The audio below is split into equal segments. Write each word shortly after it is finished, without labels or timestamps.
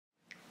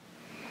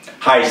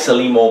Hi,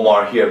 Salim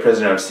Omar here,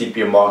 President of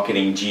CPA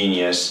Marketing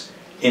Genius.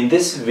 In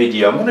this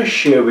video, I'm going to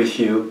share with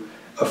you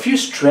a few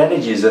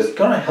strategies that's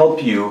going to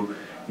help you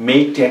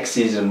make tax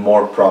season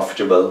more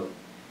profitable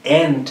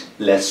and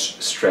less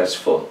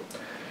stressful.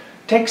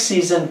 Tax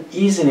season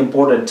is an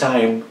important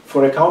time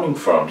for accounting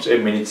firms. I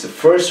mean, it's the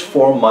first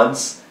 4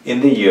 months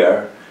in the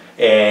year,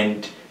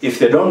 and if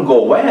they don't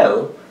go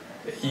well,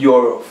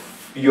 your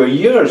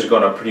year is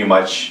going to pretty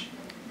much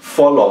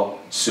follow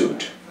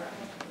suit.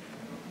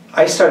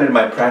 I started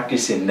my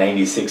practice in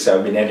 '96.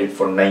 I've been at it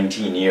for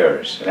 19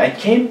 years. And I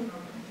came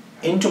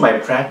into my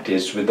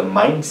practice with the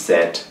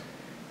mindset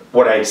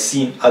what I'd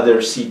seen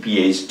other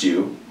CPAs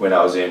do when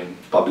I was in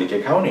public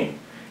accounting.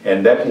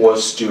 And that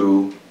was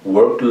to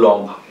work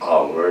long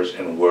hours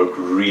and work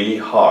really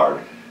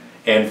hard.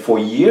 And for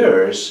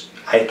years,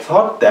 I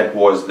thought that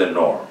was the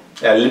norm.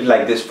 I lived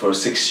like this for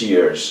 6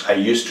 years. I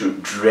used to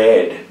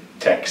dread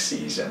tax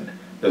season.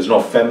 There's no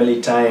family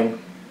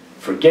time.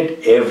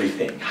 Forget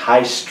everything.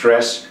 High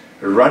stress,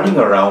 running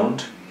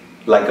around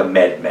like a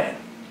madman.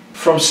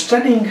 From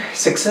studying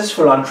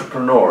successful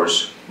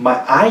entrepreneurs,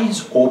 my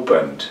eyes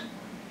opened,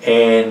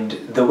 and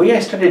the way I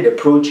started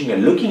approaching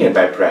and looking at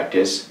my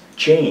practice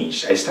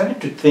changed. I started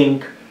to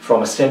think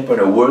from a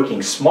standpoint of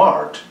working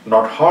smart,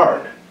 not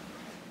hard.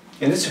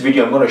 In this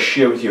video, I'm going to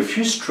share with you a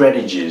few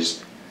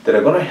strategies that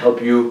are going to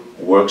help you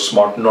work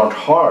smart, not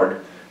hard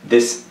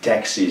this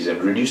tax season,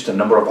 reduce the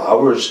number of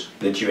hours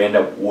that you end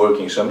up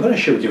working. So I'm going to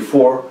share with you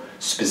 4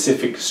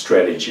 specific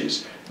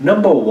strategies.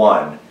 Number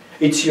 1,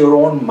 it's your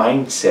own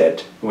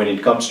mindset when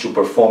it comes to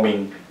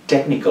performing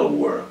technical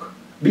work.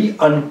 Be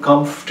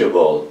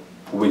uncomfortable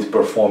with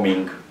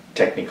performing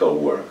technical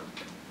work.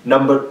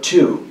 Number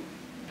 2,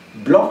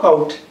 block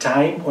out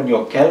time on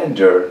your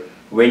calendar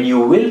when you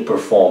will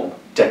perform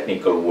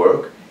technical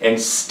work and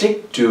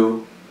stick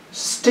to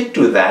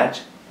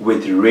that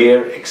with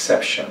rare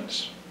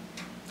exceptions.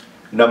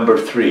 Number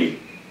 3,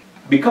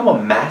 become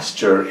a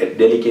master at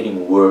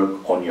delegating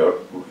work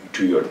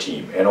to your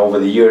team. And over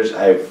the years,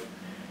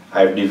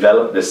 I've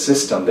developed a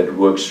system that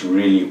works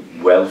really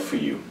well for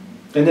you.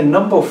 And then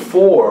number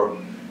 4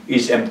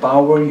 is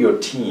empower your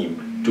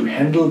team to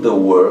handle the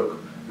work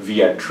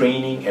via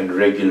training and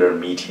regular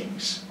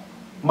meetings.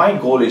 My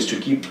goal is to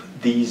keep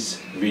these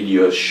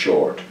videos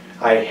short.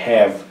 I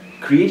have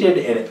created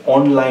an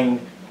online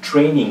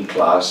training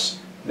class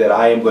that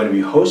I am going to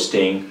be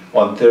hosting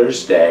on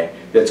Thursday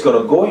that's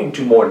going to go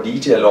into more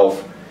detail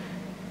of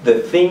the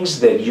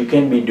things that you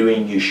can be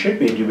doing, you should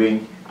be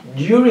doing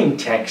during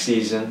tax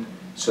season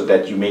so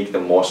that you make the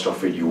most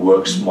of it. You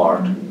work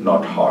smart,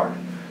 not hard.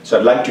 So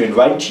I'd like to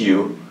invite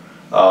you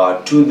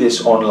to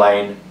this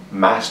online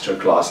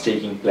masterclass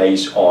taking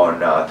place on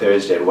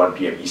Thursday at 1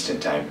 p.m. Eastern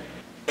Time.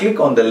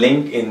 Click on the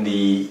link in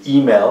the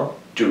email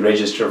to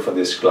register for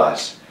this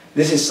class.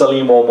 This is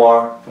Salim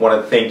Omar. I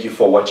want to thank you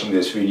for watching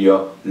this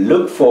video.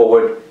 Look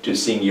forward to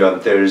seeing you on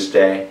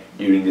Thursday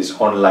during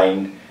this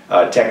online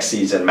tax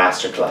season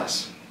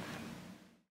masterclass.